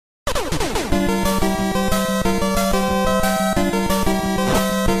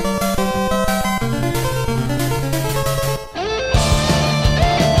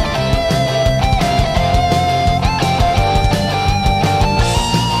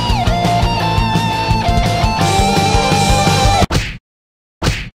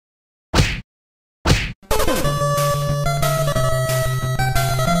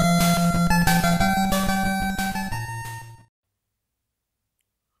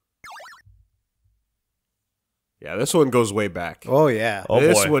Yeah, this one goes way back. Oh yeah. Oh,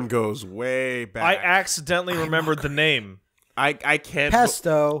 this boy. one goes way back. I accidentally remembered the name. I can't.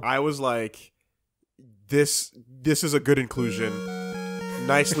 Pesto. I was like, this is a good inclusion.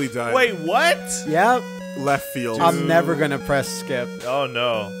 Nicely done. Wait, what? Yep. Left field. I'm never gonna press skip. Oh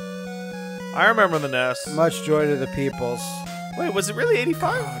no. I remember the NES. Much joy to the peoples. Wait, was it really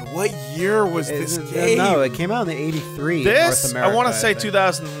 85? God, what year was this game? No, it came out in the 83. This? North America, I want to say think.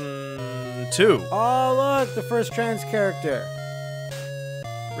 2002. Oh look, the first trans character.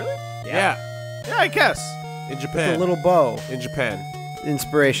 Really? Yeah. Yeah, I guess. In The Japan. little bow. In Japan.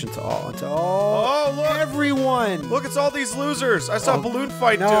 Inspiration to all. Oh, look. Everyone. Look, it's all these losers. I saw a balloon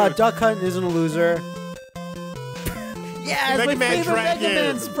fight, No, dude. Duck Hunt isn't a loser. Yeah, it's Mega my Man favorite Dragon. Mega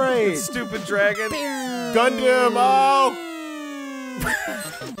Man sprite. Stupid dragon. Gundam. Oh.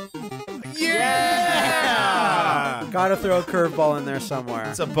 Yeah! Gotta throw a curveball in there somewhere.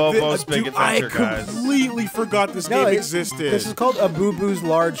 It's a Bobo's Big Dude, Adventure, I guys. completely forgot this No, game it- existed. This is called Abobo's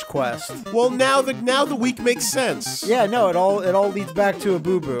Large Quest. Well, now the week makes sense. Yeah, no, it all leads back to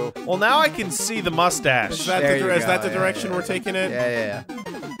Abobo. Well, now I can see the mustache. Is that There the, you is go, that the yeah, direction yeah, we're yeah. taking it? Yeah.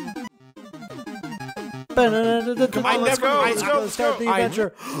 Come on, let's go. Let's go. Let's Start go. the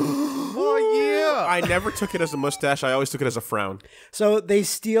adventure. Oh, yeah. I never took it as a mustache. I always took it as a frown. So they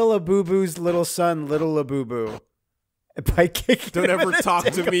steal Abobo's little son, Little Abobo, by kicking Don't him ever in the talk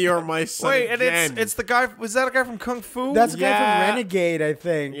dick. to me or my son Wait, and again. it's the guy. Was that a guy from Kung Fu? That's the guy Yeah. from Renegade, I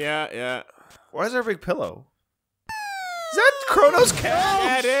think. Yeah. Why is there a big pillow? Is that Chrono's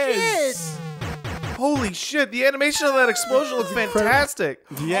cat? Yeah, it is. Holy shit! The animation of that explosion looks fantastic.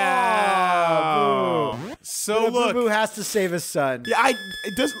 Yeah. So Abobo look. has to save his son. Yeah,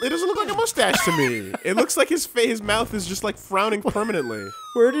 it doesn't look like a mustache to me. It looks like his mouth is just like frowning permanently.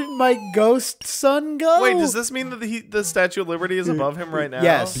 Where did my ghost son go? Wait, does this mean that the Statue of Liberty is above him right now?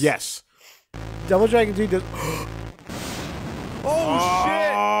 Yes. Yes. Double Dragon 2 does.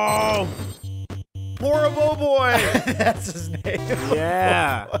 Oh, shit! Poor Abobo boy. That's his name.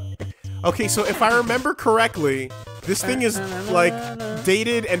 Yeah. Okay, so if I remember correctly, this thing is like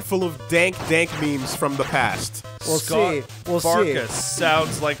dated and full of dank memes from the past. We'll see. We'll Barkus see.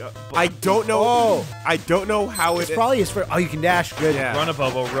 sounds like a. I don't know. Oh. I don't know how It's it. probably his first. Oh, you can dash. Good. Yeah. Run,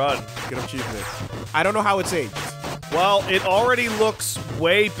 Abobo, run. Get achievement. I don't know how it's aged. Well, it already looks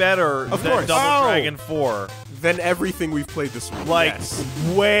way better Of than course. Double Oh. Dragon 4. Than everything we've played this week. Like, yes.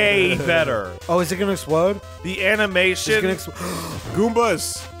 way better. Oh, is it gonna explode? The It's animation. gonna explode.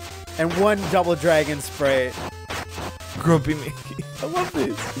 Goombas. And one Double Dragon sprite. Grumpy Mickey. I love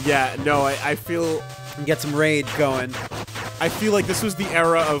these. Yeah. No, I feel. And get some rage going. I feel like this was the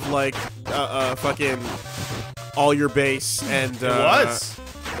era of like fucking all your base and It was.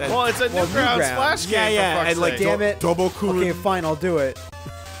 and- Well, it's a Well, Newgrounds Newgrounds. Flash game. yeah, for fuck's and like sake. Damn it. Dobokun. Okay, fine, I'll do it.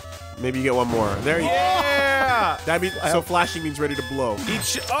 Maybe you get one more. There you go. Yeah. That means so flashing means ready to blow.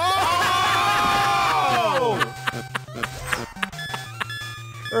 Each. Oh!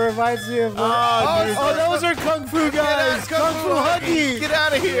 It reminds me of. Oh, dude. Oh, those are Kung Fu guys! Kung Fu Huggy! Get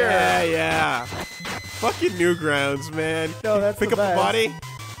out of here! Yeah. Fucking Newgrounds, man. No, that's Pick the up the best. body.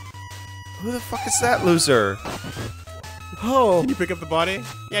 Who the fuck is that loser? Oh, Can you pick up the body?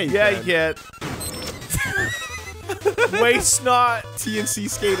 Yeah, you Yeah, can. you get. Waste not. TNC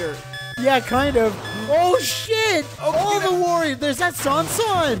skater. yeah, kind of. Oh, shit! Oh, the warrior! There's that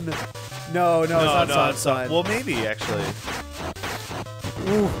Sansan! No, it's not Sansan. Well, maybe actually.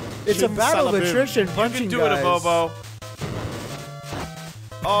 Ooh, it's a Shin battle of Salabim. attrition You punching can do it, guys. Abobo.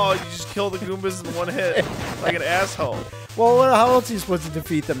 Oh, you just kill the Goombas in one hit, like an asshole. Well, how else are you supposed to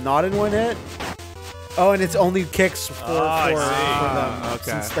defeat them? Not in one hit? Oh, and it's only kicks for I them see.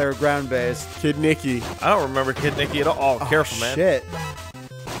 Okay. since they're ground based. Kid Nicky. I don't remember Kid Nicky at all. Oh, careful, man. Shit.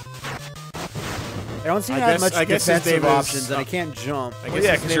 I don't seem to have much I guess his defensive name is- options, and I can't jump. I Well, guess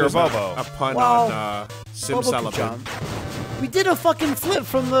yeah, his 'cause name you're a is Bobo. A pun Well, on Sim Bobo can Salabim. jump. We did a fucking flip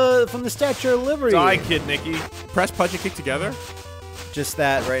from the Statue of Liberty. Die, Kid Nicky. Press, punch, and kick together? Just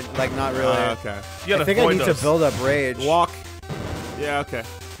that, right? Like, not really. Okay. You gotta I think I avoid need those. to build up rage. Walk. Yeah, okay.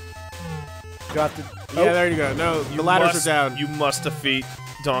 Got to, Yeah, there you go. No, the ladders must- are down. You must defeat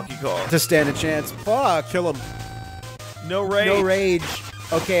Donkey Kong. to stand a chance. Fuck. Kill him. No rage. No rage.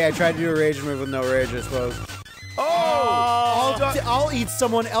 Okay, I tried to do a rage move with no rage, I suppose. Oh! I'll eat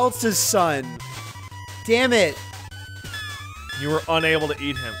someone else's son. Damn it. You were unable to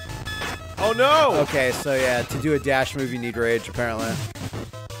eat him. Oh no! Okay, so yeah, to do a dash move, you need rage, apparently.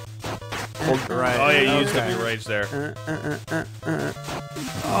 Right. Oh yeah, you used Okay. to be rage there.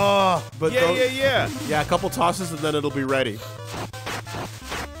 Oh, but Yeah, yeah. yeah, a couple tosses and then it'll be ready.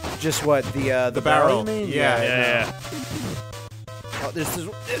 Just what, the barrel. you mean? Yeah. Yeah. Oh, this is...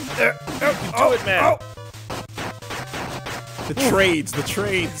 You do it, man. The trades, the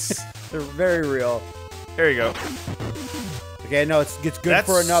trades. They're very real. There you go. Okay, no, it's good That's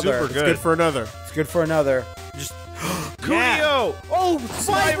for another. super It's good. good for another. It's good for another. Just Cuneo! oh,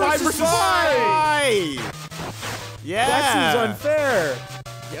 spy versus spy. Yeah. That seems unfair.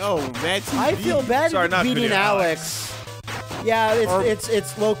 Yo, Mad TV. I feel bad Sorry, not beating Cuneo, Alex. Yeah, Or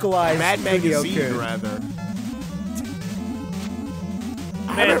it's localized. Mad video Magazine, code. rather.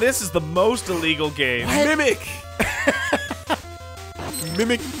 Man, this is the most illegal game. Mimic.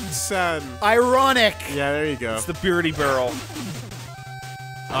 Mimic-san. Ironic. Yeah, there you go. It's the beardy barrel.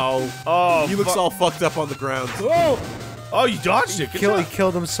 Oh. Oh, He looks all fucked up on the ground. Oh, Oh, you dodged it. Good he job.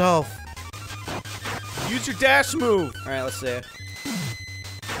 killed himself. Use your dash move. All right, let's see.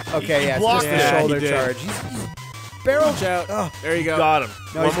 Okay, He yeah, it's blocked just it. the shoulder He did. charge. He's barrel. Watch out. Oh, There you go. Got him.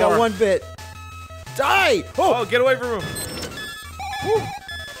 no, he's got more. one bit. Die! Oh, get away from him. Woo.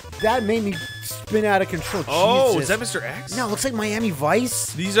 That made me spin out of control. Oh, Jesus. is that Mr. X? No, it looks like Miami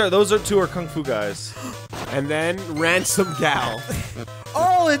Vice. Those are two are kung fu guys. And then Ransom Gal.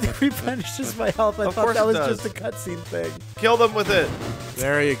 Oh, it replenishes my health. I Of thought course that it was does. just a cutscene thing. Kill them with it.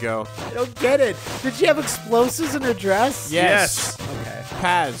 There you go. I don't get it. Did she have explosives in her dress? Yes. Okay.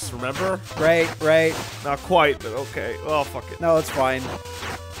 Paz, remember? Right. Not quite, but okay. Well, fuck it. No, it's fine.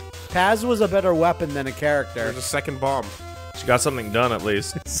 Paz was a better weapon than a character. There's a second bomb. She got something done at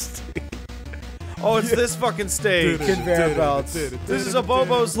least. Oh, it's this fucking stage. Conveyor belts. This is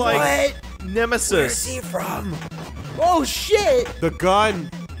Abobo's like What? nemesis. Where's he from? Oh shit! The gun.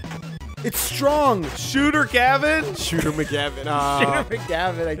 It's strong. Shooter Gavin. Shooter McGavin. Shooter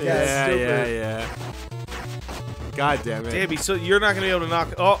McGavin, I guess. Yeah, Stupid. yeah. God damn it. Damn, so you're not gonna be able to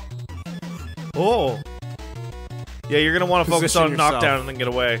knock. Oh. Yeah, you're gonna want to focus Position on yourself. knockdown and then get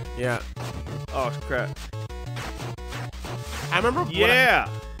away. Yeah. Oh crap. I remember. Yeah.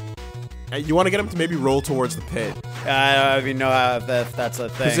 You want to get him to maybe roll towards the pit. I don't even know if that's a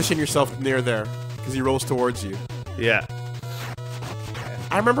thing. Position yourself near there, because he rolls towards you. Yeah.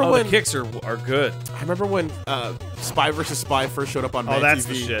 I remember Oh, when. the kicks are good. I remember when Spy vs. Spy first showed up on Mad Oh, that's TV,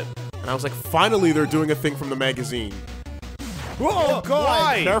 the shit. and I was like, finally, they're doing a thing from the magazine. Oh god!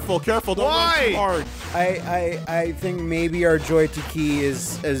 Why? Careful, careful! Don't Why? run too hard. I think maybe our joy to key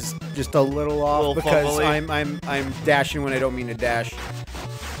is just a little off Little because fumbly. I'm dashing when I don't mean to dash,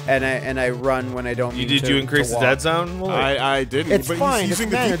 and I run when I don't mean to. Did you increase to the walk. dead zone? Well, I didn't. It's but fine. He's It's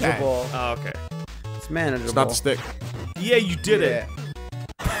using the D-pad. manageable. Oh, okay. It's manageable. It's not the stick. Yeah, you did it. Yeah.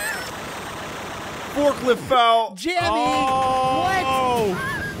 Forklift foul. Jammy! Oh!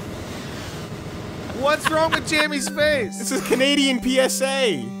 What's wrong with Jammy's face? This is Canadian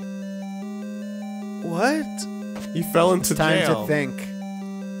PSA. What? He fell into Time jail. to think.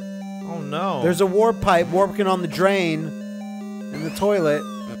 Oh no. There's a warp pipe working on the drain in the toilet.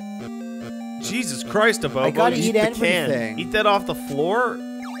 Jesus Christ, Abobo. I gotta You eat the can. everything. Eat that off the floor?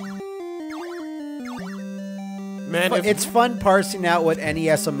 Man, if It's fun parsing out what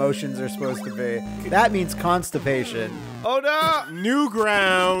NES emotions are supposed to be. That means constipation. Oh no!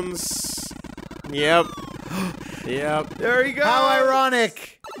 Newgrounds. Yep. Yep. There he goes. How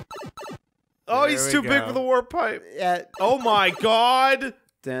ironic! Oh, he's There too we big go. for the warp pipe. Yeah. Oh my god.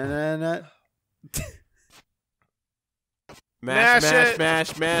 Da-na-na. Mash, Mash mash, it.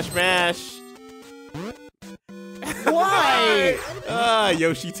 mash, mash, mash. Why? Ah,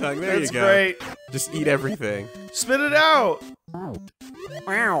 Yoshi tongue. There That's you go. great. Just eat everything. Spit it out.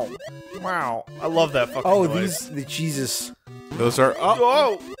 Wow. Wow. I love that fucking Oh, noise. the Jesus. Those are.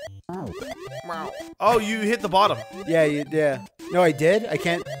 Oh, Oh. Wow. Oh, you hit the bottom. Yeah. No, I did. I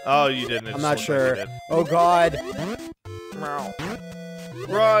can't. Oh, you didn't. It I'm just not looked like you sure. did. Oh God. Wow.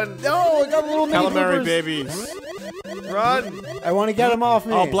 Run. No, I got little mini calamari bloopers. babies. Run. I want to get them off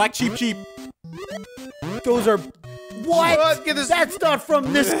me. Oh, black cheap cheap. Those are. What? What? Get this. That's not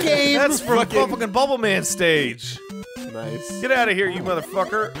from this game. That's from Fucking- fucking Bubble Man stage. Nice. Get out of here, you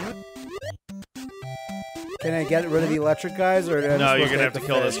motherfucker. Can I get rid of the electric guys, or am I No, supposed you're gonna have to hit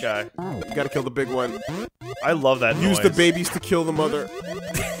kill the this fish? guy. You gotta kill the big one. I love that Use noise. the babies to kill the mother.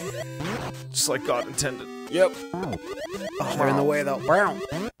 Just like God intended. Yep. Oh, they're in the way though. Brown.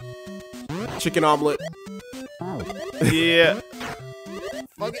 Chicken omelet. Yeah.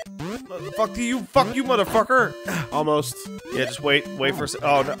 Fuck it. Fuck you, motherfucker. Almost. Yeah, just wait for a sec.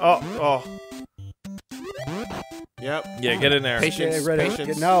 Oh, no. Oh. Yep. Yeah, get in there. Patience. Get rid of-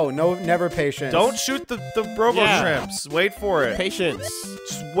 Patience. No, never patience. Don't shoot the robo Yeah. shrimps. Wait for it. Patience.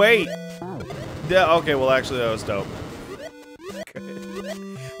 Just wait. Yeah, okay, well, actually, that was dope.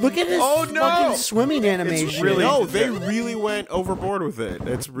 Look at this Oh, no! fucking swimming animation. really- No, they really went overboard with it.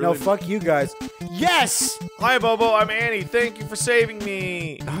 It's No, really. fuck you guys. Yes! Hi, Abobo. I'm Annie. Thank you for saving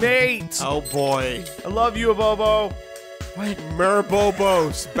me. Mate. Oh boy. I love you, Abobo. What?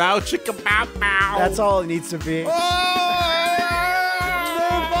 Merbobos. Bow chicka bow bow. That's all it needs to be.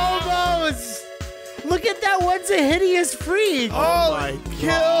 Bobos! Look at that one's a hideous freak. Oh my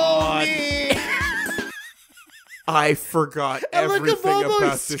God. me! I forgot And look everything at Bobo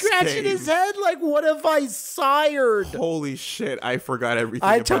about this scratching game. his head like, what have I sired? Holy shit, I forgot everything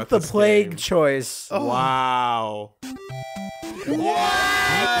I about took the this plague game. choice. Wow. What?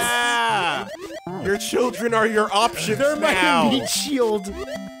 Yeah! Your children are your options They're my now. meat shield.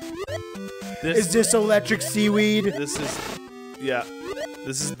 This, Is this electric seaweed? This is, yeah.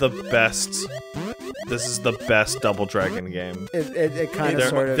 This is the best. This is the best Double Dragon game. It kind of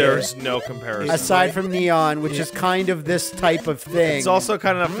sort of There's is. no comparison. Aside from Neon, which is kind of this type of thing. It's also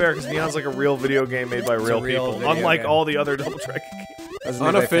kind of not fair because Neon's like a real video game made by real real people, video unlike game. all the other Double Dragon games. Doesn't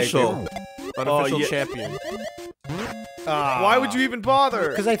make my Unofficial. Unofficial yeah. champion. Why would you even bother?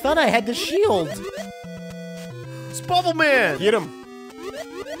 Because I thought I had the shield. It's Bubble Man. Get him.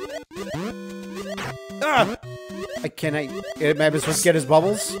 Am I supposed to get his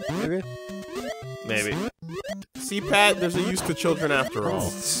bubbles? Maybe? Maybe. See, Pat, there's a use to children after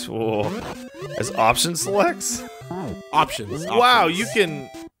all. Oh. As option selects? Options. Wow, options.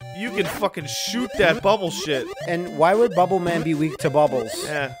 you can fucking shoot that bubble shit. And why would Bubble Man be weak to bubbles?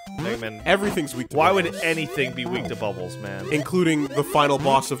 Mega Man. Everything's weak to Why bubbles. would anything be weak to bubbles, man? Including the final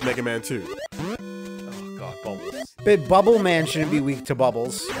boss of Mega Man 2. Oh god, bubbles. But Bubble Man shouldn't be weak to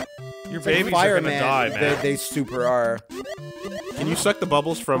bubbles. Your It's like babies are gonna Fireman, die, man. They super are. Can you suck the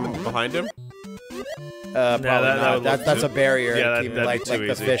bubbles from behind him? Probably that not. would look That's too- a barrier. Yeah, to that'd keep, be like too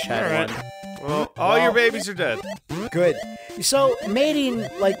the easy. fish had Alright. one. Well, all your babies are dead. Good. So mating,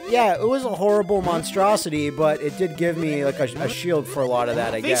 like, yeah, it was a horrible monstrosity, but it did give me like a shield for a lot of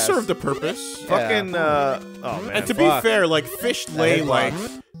that. I They guess. served a purpose. Fucking, oh man. And to fuck. be fair, like, fish lay, hate like,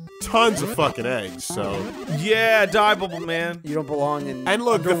 bugs. tons of fucking eggs, so... Yeah, die, Bubble Man. You don't belong in And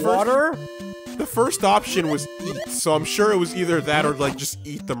look, underwater. the first option was eat, so I'm sure it was either that or, like, just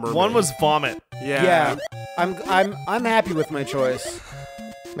eat the mermaid. One was vomit. Yeah. I'm happy with my choice.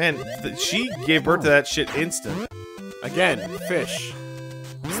 Man, she gave birth to that shit instant. Again, fish.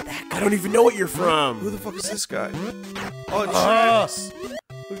 I don't even know what you're from. Who the fuck is this guy? Oh, it tracks.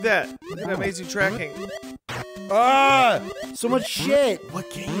 Look at that. Look at that amazing tracking. So much shit. What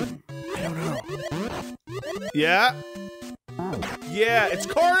game? I don't know. Yeah. Yeah, it's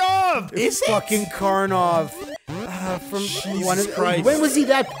Karnov! Is it? Fucking Karnov. From Jesus one of, Christ. when was he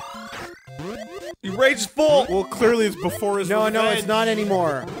that? Your rage is full. Well, clearly it's before his No, revenge. it's not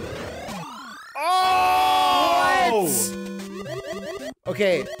anymore. Oh!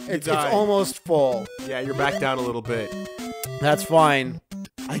 Okay, it's died. almost full. Yeah, you're back down a little bit. That's fine.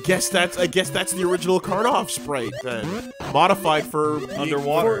 I guess that's the original Karnov sprite then, modified for being-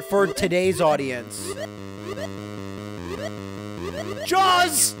 Underwater. For today's audience.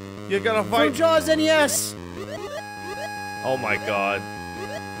 Jaws! You gotta From fight. Jaws NES! Oh my god.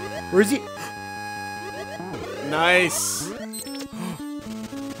 Where is he? Nice.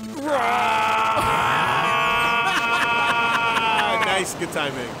 Nice, good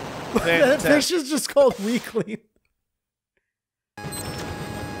timing. That fish is just called Weakling.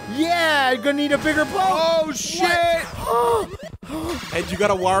 Yeah, gonna need a bigger boat. Oh shit! And you got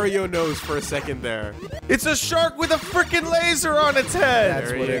a Wario nose for a second there. It's a shark with a freaking laser on its head. That's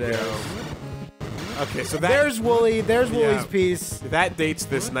There what you it go. is. Okay, so that There's Wooly. There's Wooly's Yeah. piece. that dates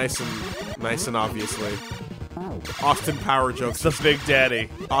this nice and obviously. Austin Power jokes. The Big Daddy.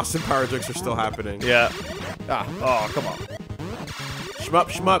 Austin Power jokes are still happening. Yeah. Oh, come on. Shmup,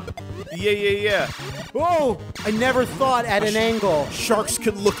 shmup. Yeah. Oh, I never thought at an angle. Sharks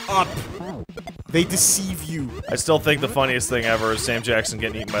can look up. They deceive you. I still think the funniest thing ever is Sam Jackson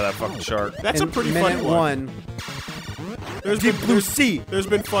getting eaten by that fucking shark. That's In a pretty minute funny one. There's Deep been, blue there's, sea. there's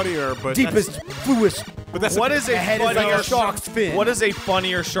been funnier, but Deepest, bluest. But that's What a is a head is like funnier a shark's fin. What is a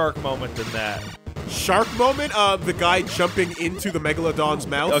funnier shark moment than that? shark moment. The guy jumping into the megalodon's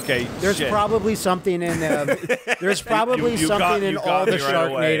mouth. Okay, There's shit. probably something in there's probably You something got- in you all got the me right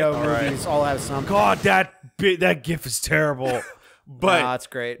away. Sharknado All right. movies. All have something. God, that gif is terrible. But Nah, it's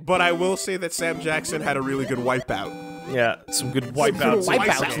great. But I will say that Sam Jackson had a really good wipeout. Yeah, some good wipeouts.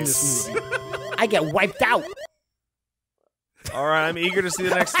 Wipeouts in this movie. I get wiped out. All right, I'm eager to see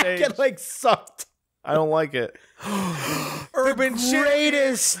the next I stage. get like sucked. I don't like it. Urban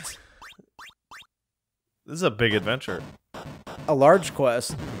greatest. This is a big adventure. A large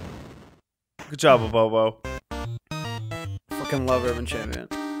quest. Good job, Abobo. Fucking love Urban Champion.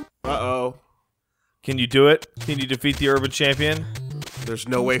 Uh-oh. Can you do it? Can you defeat the urban champion? There's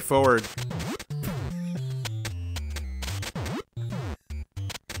no way forward.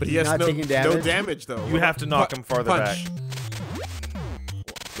 But he has Not no taking damage? damage, though. You have to knock him farther punch. back.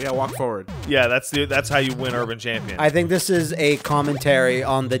 Yeah, walk forward. Yeah, that's how you win Urban Champion. I think this is a commentary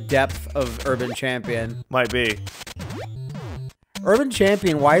on the depth of Urban Champion. Might be. Urban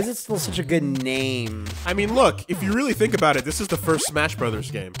Champion, why is it still such a good name? I mean, look, if you really think about it, this is the first Smash Brothers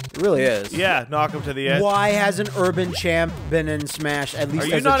game. It really is. Yeah, knock him to the edge. Why hasn't Urban Champ been in Smash at least Are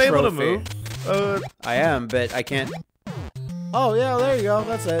you as not a able to trophy? move? I am, but I can't. Oh, yeah, there you go.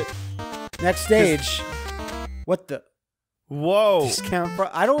 That's it. Next stage. What the? Whoa. Discount for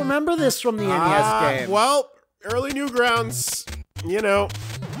I don't remember this from the NES game. Well, early Newgrounds, you know,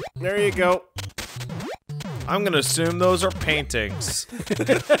 there you go. I'm gonna assume those are paintings.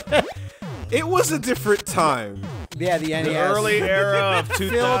 It was a different time. Yeah, the NES. The early era of 2002.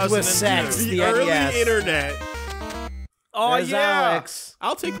 Filled with sex. The The early NES. internet. Oh, There's yeah. Alex.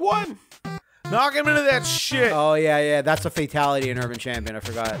 I'll take one. Knock him into that shit. Oh, yeah, yeah. That's a fatality in Urban Champion. I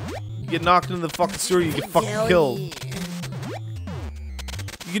forgot. You get knocked into the fucking sewer, you get fucking killed.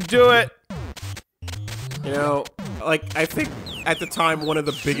 You can do it. You know, like, I think at the time one of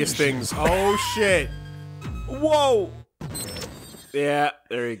the biggest things. Oh, shit. Whoa. Yeah,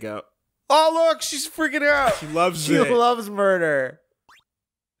 there you go. Oh, look, she's freaking out. She loves She it. loves murder.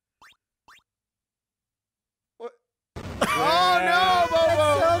 Oh, no,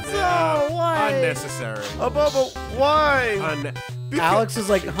 Abobo. Yeah. why? Unnecessary. Abobo, why? Alex is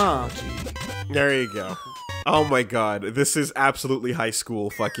like, huh? There you go. Oh my god, this is absolutely high school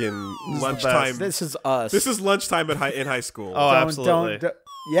fucking lunchtime. This is us. This is lunchtime in high school. Oh, absolutely.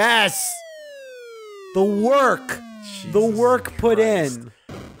 Yes. The work. The work put in.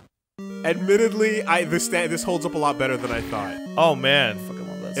 Admittedly, this holds up a lot better than I thought. Oh, man.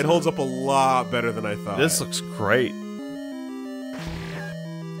 It holds up a lot better than I thought. This looks great.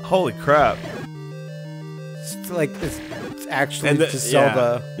 Holy crap. It's like it's actually and to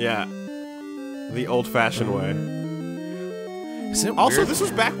Zelda. Yeah. The old-fashioned way. Is it Also, weird? this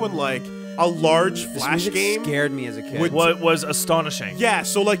was back when like a large This flash music game scared me as a kid. What was astonishing. Yeah,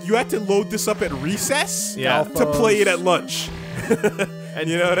 so like you had to load this up at recess Yeah. to play it at lunch. And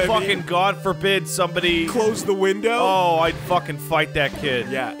you know what I mean? fucking God forbid somebody Close the window. Oh, I'd fucking fight that kid.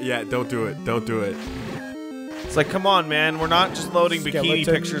 Yeah, don't do it. Don't do it. It's like, come on, man. We're not just loading bikini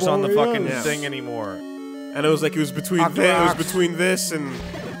Skeleton pictures on the fucking warriors. thing anymore. And it was like it was between this and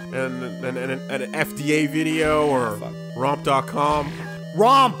an FDA video or romp.com.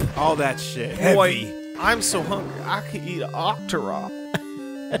 Romp. All that shit. Boy, I'm so hungry. I could eat an Octorok.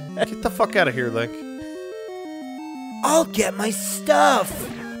 Get the fuck out of here, Link. I'll get my stuff.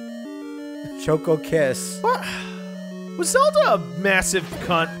 Choco kiss. What? Was Zelda a massive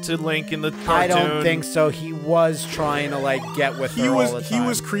cunt to Link in the cartoon? I don't think so. He was trying to like get with her all the time. He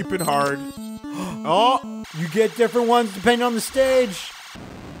was creeping hard. Oh, You get different ones depending on the stage.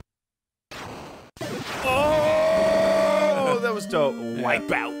 Oh, that was dope.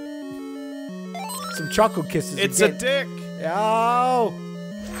 wipe out. Some choco kisses. It's a again. dick. Oh,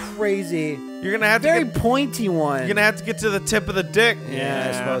 crazy. You're gonna have to Very get. pointy one. You're gonna have to get to the tip of the dick. Yeah,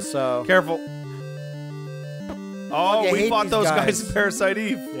 I suppose so. Careful. Oh, I we hate fought these those guys guys. in Parasite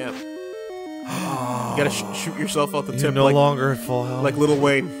Eve. Yeah. You gotta shoot yourself out the You're tip no like, longer at full health. like Lil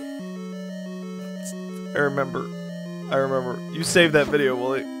Wayne. I remember. You saved that video,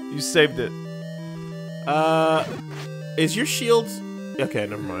 Willie. You saved it. Is your shield... Okay,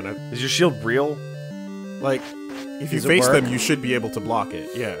 never mind. Is your shield real? Like, if you Does it face work? them, you should be able to block it.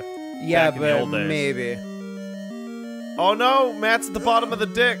 Yeah. Yeah, Back in the but old days. maybe. Oh no, Matt's at the bottom of the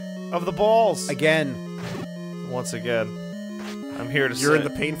dick of the balls. Again. Once again, I'm here to You're say. in the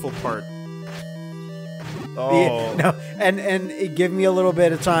painful part. Oh, No, and it give me a little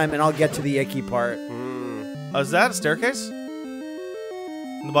bit of time, and I'll get to the icky part. Is that a staircase?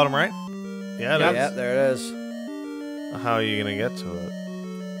 In the bottom right? Yeah, it is. Yeah, there it is. How are you gonna get to it?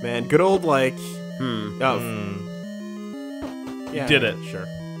 Man, good old, like... Hmm. Oh, Hmm. yeah, did it. Sure.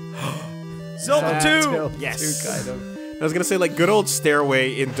 Zelda 2! Yes. Kind of. I was gonna say, like, good old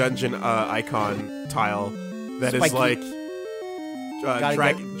stairway in dungeon icon tile that is Spiky. like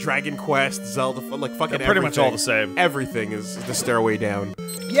Gotta Dragon Quest, Zelda, like fucking They're pretty much all the same. Everything is the stairway down,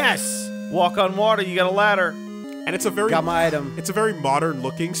 Yes! Walk on water, you got a ladder. and it's a very Got my item. it's a very modern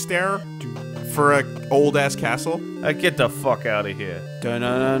looking stair for a old ass castle. Get the fuck out of here.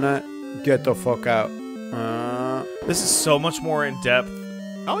 Dun-dun-dun-dun. Get the fuck out. This is so much more in depth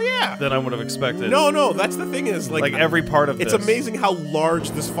Oh yeah. than I would have expected. No, that's the thing is like every part of it's this. amazing how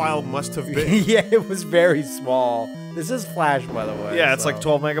large this file must have been. Yeah, it was very small. This is Flash, by the way. Yeah, it's so- like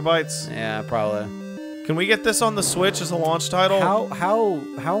 12 megabytes. Yeah, probably. Can we get this on the Switch as a launch title?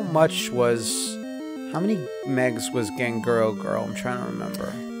 How much was... How many megs was Ganguro Girl? I'm trying to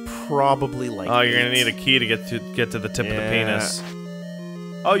remember. Probably like. Oh, you're gonna 8. need a key to get to the tip of the Yeah. penis.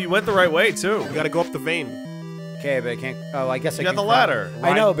 Oh, you went the right way too. You gotta go up the vein. Okay, but I can't. Oh, I guess I You got can the climb. ladder.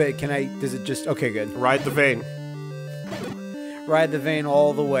 I know, but can I? Does it just? Okay, good. Ride the vein. Ride the vein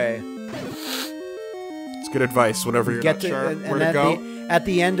all the way. It's good advice whenever you're not sure where to go. At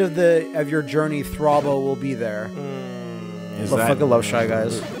the end of your journey, Throbbo will be there. Is I fucking love Shy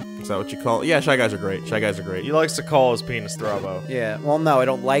Guys. Is that what you call it? Yeah, Shy Guys are great. Shy Guys are great. He likes to call his penis Throbbo. Yeah. Well, no, I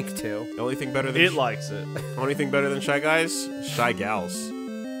don't like to. The only thing better than It likes it. only thing better than Shy Guys, Shy Gals.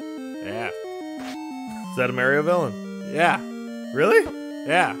 Yeah. Is that a Mario villain? Yeah. Really?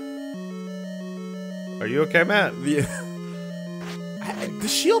 Yeah. Are you okay, Matt? The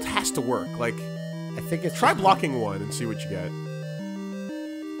shield has to work. Like, I think it's try blocking one and see what you get.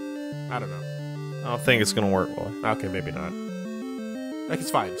 I don't know. I don't think it's gonna work, Willie. Okay, maybe not. Like, it's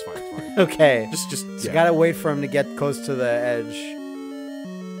fine. It's fine. It's fine. Okay. Just So yeah. you gotta wait for him to get close to the edge.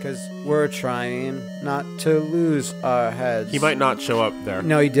 Because we're trying not to lose our heads. He might not show up there.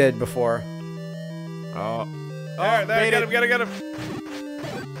 No, he did before. Oh. There, made get it. him, get him.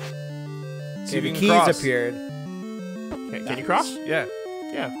 See if The you can keys cross. appeared. Can you cross? Yeah.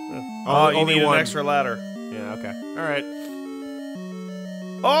 Yeah. Oh, you only need one. an extra ladder. Yeah. Okay. All right.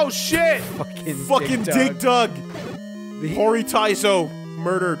 Oh shit! Fucking Dig Dug. The- Hori Taizo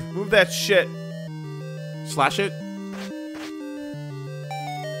murdered. Move that shit. Slash it.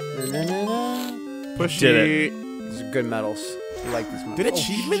 Na-na-na-na. Push Did it. These are good medals. I like these medals. Did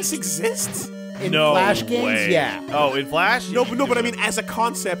achievements exist? In No Flash games? way. Yeah. Oh, in Flash? No, but I mean as a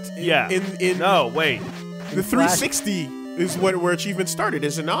concept. Yeah. In No, wait. the 360 is where achievements started,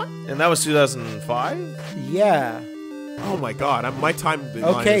 is it not? And that was 2005? Yeah. Oh my god, my time.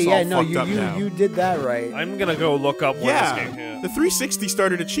 Okay, is yeah, all no, fucked up now. you did that right. I'm gonna go look up where Yeah, this game came. the 360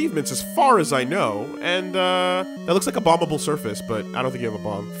 started achievements as far as I know, and that looks like a bombable surface, but I don't think you have a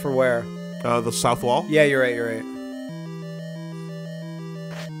bomb. For where? The south wall. Yeah, you're right.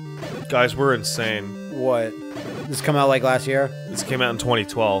 Guys, we're insane. What? This come out like last year? This came out in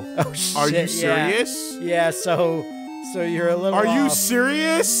 2012. Oh shit! Are you yeah. serious? Yeah. So you're a little. Are you off.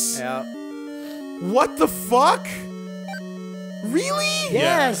 serious? Yeah. What the fuck? Really?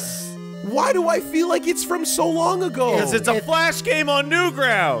 Yes. Why do I feel like it's from so long ago? Because it's a Flash game on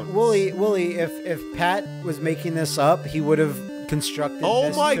Newgrounds. Wooly, if Pat was making this up, he would have constructed Oh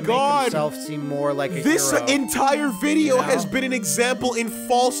this my to God. make himself seem more like a This hero. entire video You know? has been an example in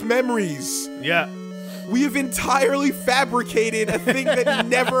false memories. Yeah. We have entirely fabricated a thing that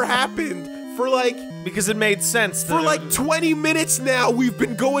never happened. For like Because it made sense. For like 20 minutes now, we've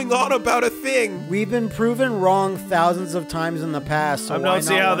been going on about a thing. We've been proven wrong thousands of times in the past. So I why don't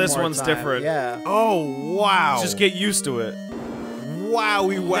see not how one this more one's time? different. Yeah. Oh, wow. Just get used to it.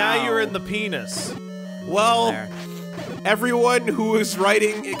 Wowie wow. Now you're in the penis. Well, There. everyone who is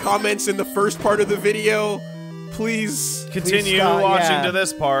writing comments in the first part of the video, please Continue stop, watching yeah. to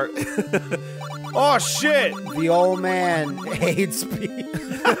this part. Oh shit! The old man hates me.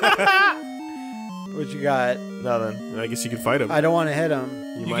 What you got? Nothing. I guess you can fight him. I don't want to hit him.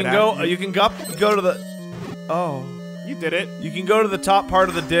 You might can have- go. You can go to the. Oh. You did it. You can go to the top part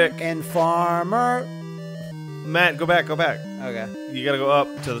of the dick. And farmer. Matt, go back. Go back. Okay. You gotta go up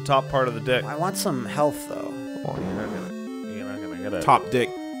to the top part of the dick. I want some health though. Oh, you're not gonna get it. Top dick.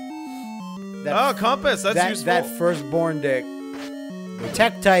 Oh, compass. That's useful. That firstborn dick.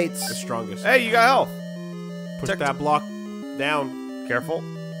 Tech tights. The strongest. Hey, you got health. Push Tech- that block down. Careful.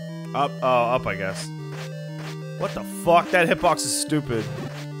 Up. Oh, up, I guess. What the fuck? That hitbox is stupid.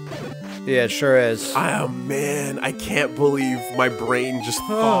 Yeah, it sure is. Oh man, I can't believe my brain just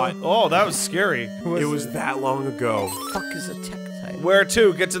thought Oh, that was scary. it was that long ago. Fuck is a tech tight? Where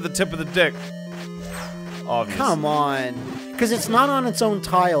to? Get to the tip of the dick. Obvious. Come on. Because it's not on its own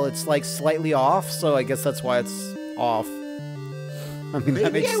tile. It's like slightly off, so I guess that's why it's off. I mean,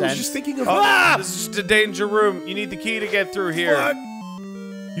 that Maybe makes I sense. was just thinking of Ah! This is just a danger room. You need the key to get through here. Fuck.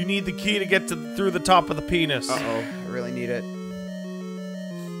 You need the key to get through the top of the penis. Uh-oh. I really need it.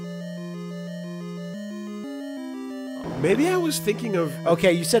 Maybe I was thinking of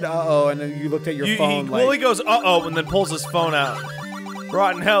Okay, you said uh-oh, and then you looked at your phone like... Willie goes, uh-oh, and then pulls his phone out.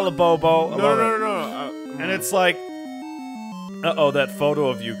 Rotten hell, Abobo. I love it. no. And it's like, uh-oh, that photo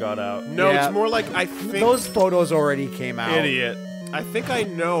of you got out. No, Yeah. it's more like I think Those photos already came out. Idiot. I think I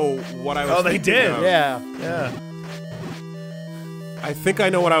know what I was Oh, they thinking did. of. Yeah. Yeah. I think I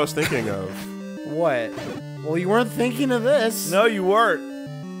know what I was thinking of. What? Well, you weren't thinking of this. No, you weren't.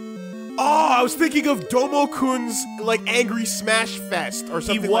 Oh, I was thinking of Domo-kun's like angry smash fest or He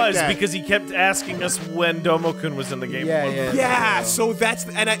something like was, that. because he kept asking us when Domo-kun was in the game. Yeah. Yeah, so that's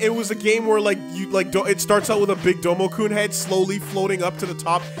it was a game where like it starts out with a big Domo-kun head slowly floating up to the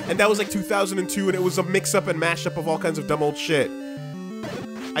top, and that was like 2002, and it was a mix-up and mashup of all kinds of dumb old shit.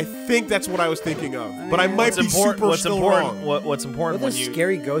 I think that's what I was thinking of, but I might be what's still important, wrong. What's important With when a you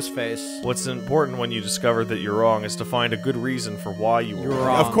scary ghost face. What's important when you discover that you're wrong is to find a good reason for why you were You're wrong.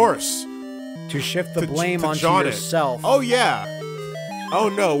 wrong. Of course. To shift the To- blame to onto jaunt it. yourself. Oh yeah. Oh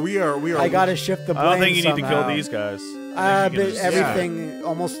no, we are. I gotta shift the blame. I don't think you need to somehow. kill these guys. But I think you can just- everything,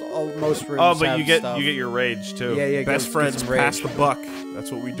 almost most rooms. Oh, but have you get stuff. your rage too. Yeah. Best get friends some pass rage. the buck.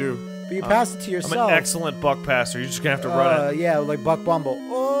 That's what we do. But you pass it to I'm yourself. an excellent buck passer. You're just gonna have to run it. Yeah, like Buck Bumble.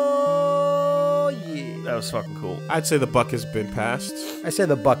 Oh yeah. That was fucking cool. I'd say the buck has been passed. I say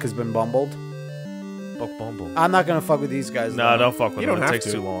the buck has been bumbled. Buck Bumble. I'm not gonna fuck with these guys. No, though. don't fuck with You them. don't It have takes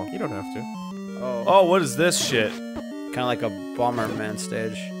to. too long. You don't have to. Oh, what is this shit? Kind of like a Bomberman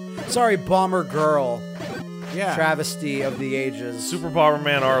stage. Sorry, Bomber Girl. Yeah. Travesty of the ages. Super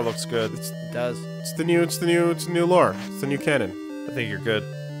Bomberman R looks good. It does. It's the new lore. It's the new canon. I think you're good.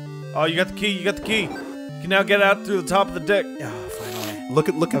 Oh, you got the key. You got the key. You can now get out through the top of the dick. Oh, finally. Look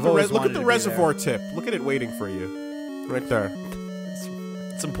at I've always look wanted at the to be reservoir tip. Look at it waiting for you. Right there.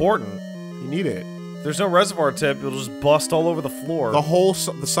 It's important. You need it. If there's no reservoir tip, it'll just bust all over the floor.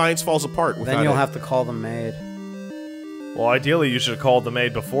 The science falls apart without Then you'll it. have to call the maid. Well, ideally, you should have called the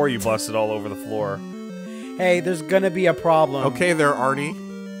maid before you busted all over the floor. Hey, there's gonna be a problem. Okay, there, Arnie.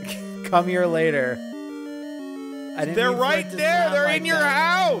 Come here later. I didn't They're mean for right it to there. sound They're like in your that.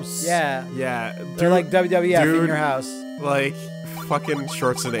 house. Yeah. Yeah, They're like WWF in dude. your house. like fucking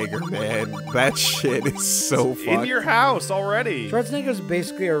Schwarzenegger, man. That shit is so In fucked. your house already. Schwarzenegger's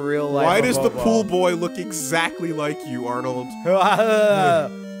basically a real life. Why does the Abobo. pool boy look exactly like you, Arnold?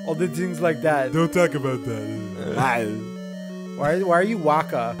 All the things like that. Don't talk about that. Why are you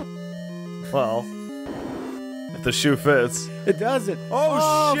Waka? Well, if the shoe fits. It doesn't.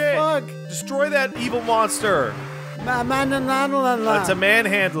 Oh, shit! Fuck. Destroy that evil monster. That's a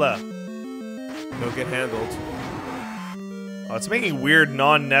manhandler. Don't get handled. Oh, it's making weird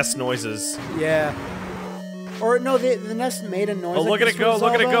non-nest noises. Yeah. Or no, the nest made a noise. Oh, look at it go!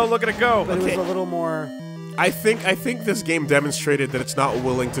 Look at it go! Look at it go! But it was a little more. I think this game demonstrated that it's not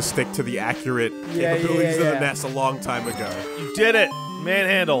willing to stick to the accurate capabilities of the yeah. NES a long time ago. You did it!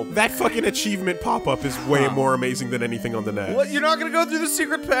 Manhandled. That fucking achievement pop-up is way more amazing than anything on the NES. What? You're not gonna go through the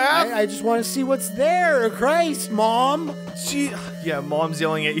secret path? I just want to see what's there. Christ, Mom. Yeah, Mom's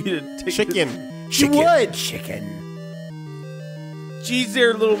yelling at you to take Chicken. You Chicken. would, chicken. Geez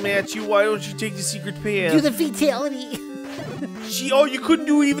there, little Matthew, why don't you take the secret path? Do the fatality. Oh, you couldn't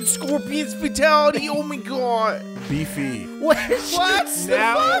do even Scorpion's fatality? Oh my god. Beefy. What?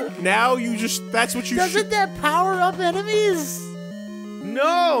 Now you just, that's what you should. Doesn't that power up enemies?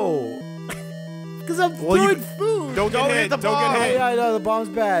 No! Because I'm Well, you- throwing food. Don't get Don't hit hit. the Don't bomb. get hit. Yeah, I know. The bomb's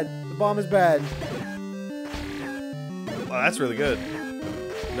bad. The bomb is bad. Wow, that's really good.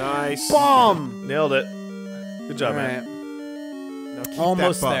 Nice. Bomb. Nailed it. Good job, All man. right. Now keep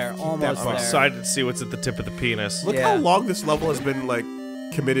Almost that buff. there, Keep almost that I'm buff. there. excited to see what's at the tip of the penis. Look Yeah. how long this level has been, like,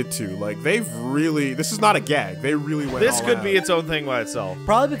 committed to. Like, they've really, this is not a gag. They really went This all could out. be its own thing by itself.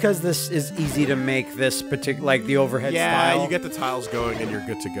 Probably because this is easy to make this particular, like the overhead Yeah, style. you get the tiles going and you're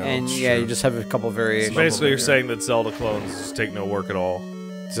good to go. and It's yeah, true. you just have a couple variations. Basically, you're saying that Zelda clones just take no work at all.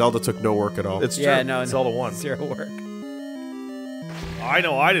 Zelda took no work at all. It's Yeah, true. no, Zelda won. Zero work. I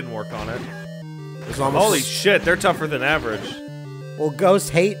know I didn't work on it. It's almost Holy shit, they're tougher than average. Well, ghosts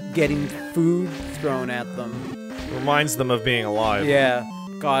hate getting food thrown at them. Reminds them of being alive. Yeah.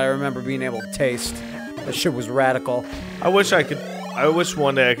 God, I remember being able to taste. That shit was radical. I wish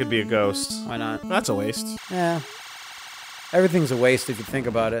one day I could be a ghost. Why not? That's a waste. Yeah. Everything's a waste if you think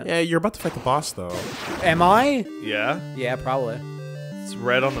about it. Yeah, you're about to fight the boss, though. Am I? Yeah? Yeah, probably. It's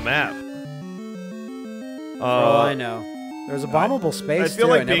red on the map. For all I know. There's a bombable space, I feel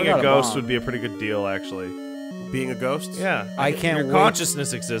too. like I never being a got ghost bomb. would be a pretty good deal, actually. Being a ghost? Yeah. I can't Your wait.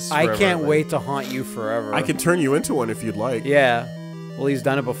 consciousness exists I forever, can't think. wait to haunt you forever. I can turn you into one if you'd like. Yeah. Well, he's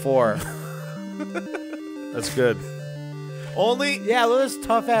done it before. That's good. Only Yeah, look at this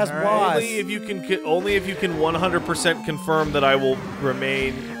tough ass boss. Only if you can 100% confirm that I will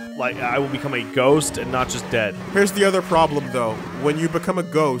remain, like, I will become a ghost and not just dead. Here's the other problem, though. When you become a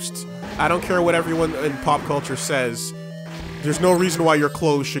ghost, I don't care what everyone in pop culture says, there's no reason why your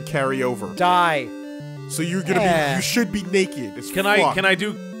clothes should carry over. Die. So you're gonna Yeah. be, you should be naked. As Can fuck. I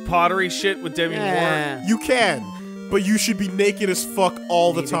do pottery shit with Demi Moore? Yeah. You can, but you should be naked as fuck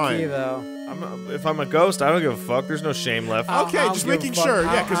all the Need time. key, though. If I'm a ghost, I don't give a fuck. There's no shame left. Okay, I don't just give a making fuck. sure.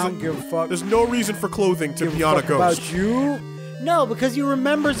 Yeah, I don't because give a fuck. there's no reason for clothing to Give be a on a fuck ghost. about you? No, because he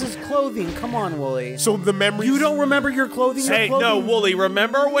remembers his clothing. Come on, Wooly. So the memories. You don't remember your clothing? Hey, your no, clothing? Wooly,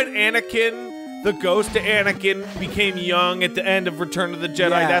 remember when Anakin, the ghost of Anakin, became young at the end of Return of the Jedi?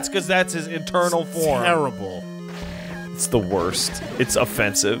 Yeah. That's because that's his eternal form. Terrible. It's the worst. It's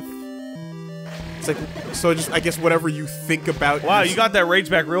offensive. It's like, so just, I guess whatever you think about. Wow, you got that rage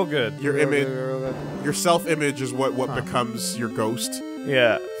back real good. Your image, your self-image is what becomes your ghost.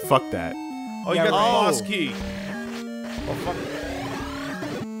 Yeah. Fuck that. Oh, you got the boss key. Oh, fuck.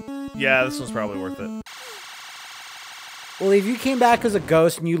 Yeah, this one's probably worth it. Well, if you came back as a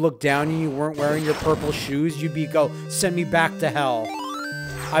ghost and you looked down and you weren't wearing your purple shoes, you'd be send me back to hell.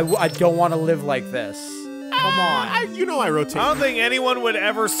 I don't want to live like this. Come on. You know I rotate. I don't think anyone would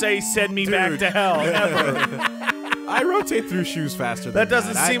ever say send me back to hell, ever. I rotate through shoes faster than That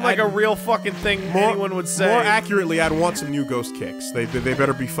doesn't seem like a real fucking thing anyone would say. More accurately, I'd want some new ghost kicks. They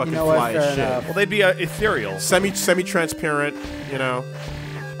better be fucking fly as shit. Well, they'd be ethereal. Semi-transparent, you know.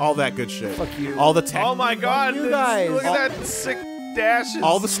 All that good shit. Fuck you. All the tech. Oh my god, you guys. Look at that sick dashes.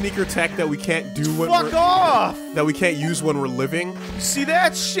 All the sneaker tech that we can't do when Fuck off! that we can't use when we're living. You see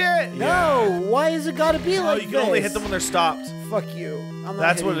that shit? No, why is it gotta be like you this? can only hit them when they're stopped. Fuck you. I'm not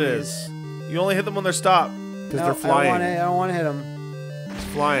That's what it hitting is. You only hit them when they're stopped. Because No, they're flying. I don't want to hit them. It's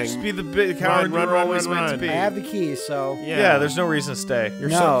flying. Just be the big coward you're always meant to be. I have the key, so... Yeah, there's no reason to stay.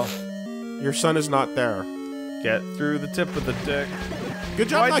 Your son is not there. Get through the tip of the dick. Good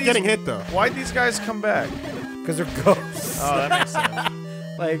job not getting hit, though. Why'd these guys come back? Because they're ghosts. Oh, that makes sense.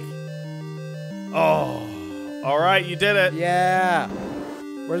 Like... Oh. Alright, you did it. Yeah.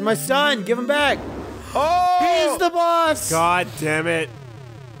 Where's my son? Give him back. Oh! He's the boss! God damn it.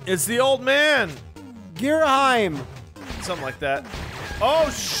 It's the old man. Girheim. Something like that. Oh,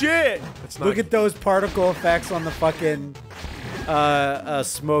 shit! Look at those particle effects on the fucking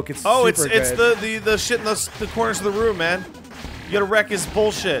smoke. It's Oh, super it's good. the shit in the corners of the room, man. You gotta wreck his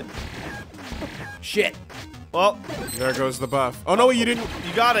bullshit. Shit. Well, there goes the buff. Oh no, you didn't.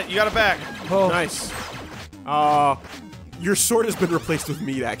 You got it. You got it back. Oh. Nice. Your sword has been replaced with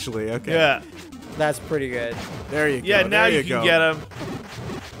meat, actually. Okay. Yeah. That's pretty good. There you go. Yeah, now there you can get him.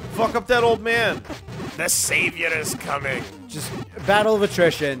 Fuck up that old man. The savior is coming. Just battle of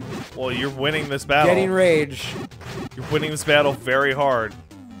attrition. Well, you're winning this battle. Getting rage. You're winning this battle very hard.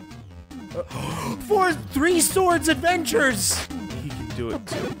 For 3 swords adventures. He can do it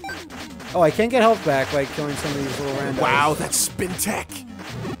too. Oh, I can't get health back by killing some of these little randos. Wow, that's spin tech.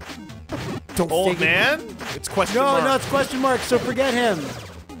 Don't Old man? It's question mark. No, it's question mark, so forget him.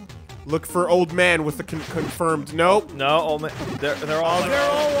 Look for old man with the confirmed. Nope. No, old man. They're all.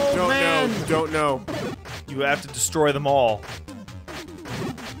 They're all old Don't man. know. Don't know. You have to destroy them all.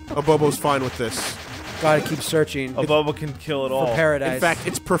 Abobo's fine with this. Gotta keep searching. Abobo can kill it all. For paradise. In fact,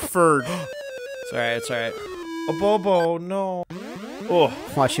 it's preferred. It's alright, it's alright. Abobo, no. Oh.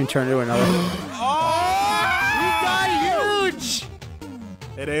 Watch him turn into another. We got huge!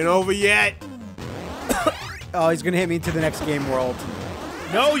 It ain't over yet. Oh, he's gonna hit me into the next game world.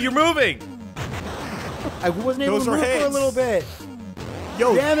 No, you're moving! I wasn't able Those to are move for a heads. little bit.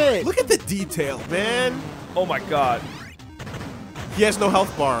 Yo, Damn it. Look at the detail, man. Oh my god. He has no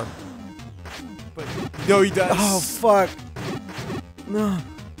health bar. But no, he does. Oh, fuck. No.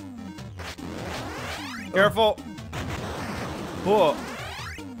 Careful. Whoa.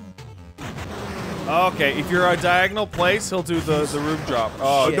 Okay, if you're a diagonal place, he'll do the room drop.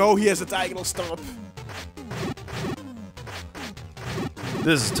 Oh Shit. no, he has a diagonal stomp.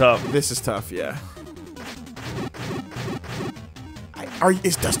 This is tough. This is tough, yeah.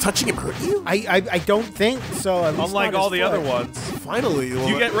 Does touching him hurt you? I don't think so. At least Unlike not his all the foot. other ones. Finally.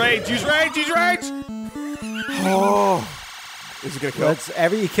 You get rage. Use rage. Use rage. Oh. Is it gonna kill?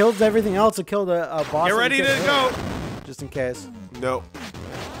 He kills everything else. It killed a boss. Get that ready he to couldn't go. hit, just in case. No.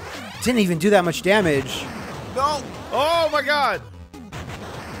 Didn't even do that much damage. No. Oh my god.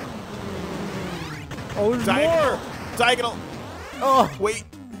 Oh, there's Diagonal. more. Diagonal. Oh, Wait.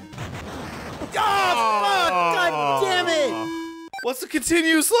 fuck! God damn it! What's the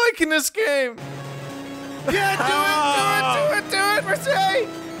continuous like in this game? Yeah, do it, Mercedes!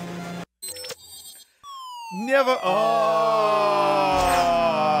 Never. Oh,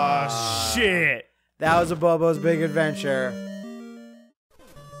 shit. That was a Bobo's Big Adventure.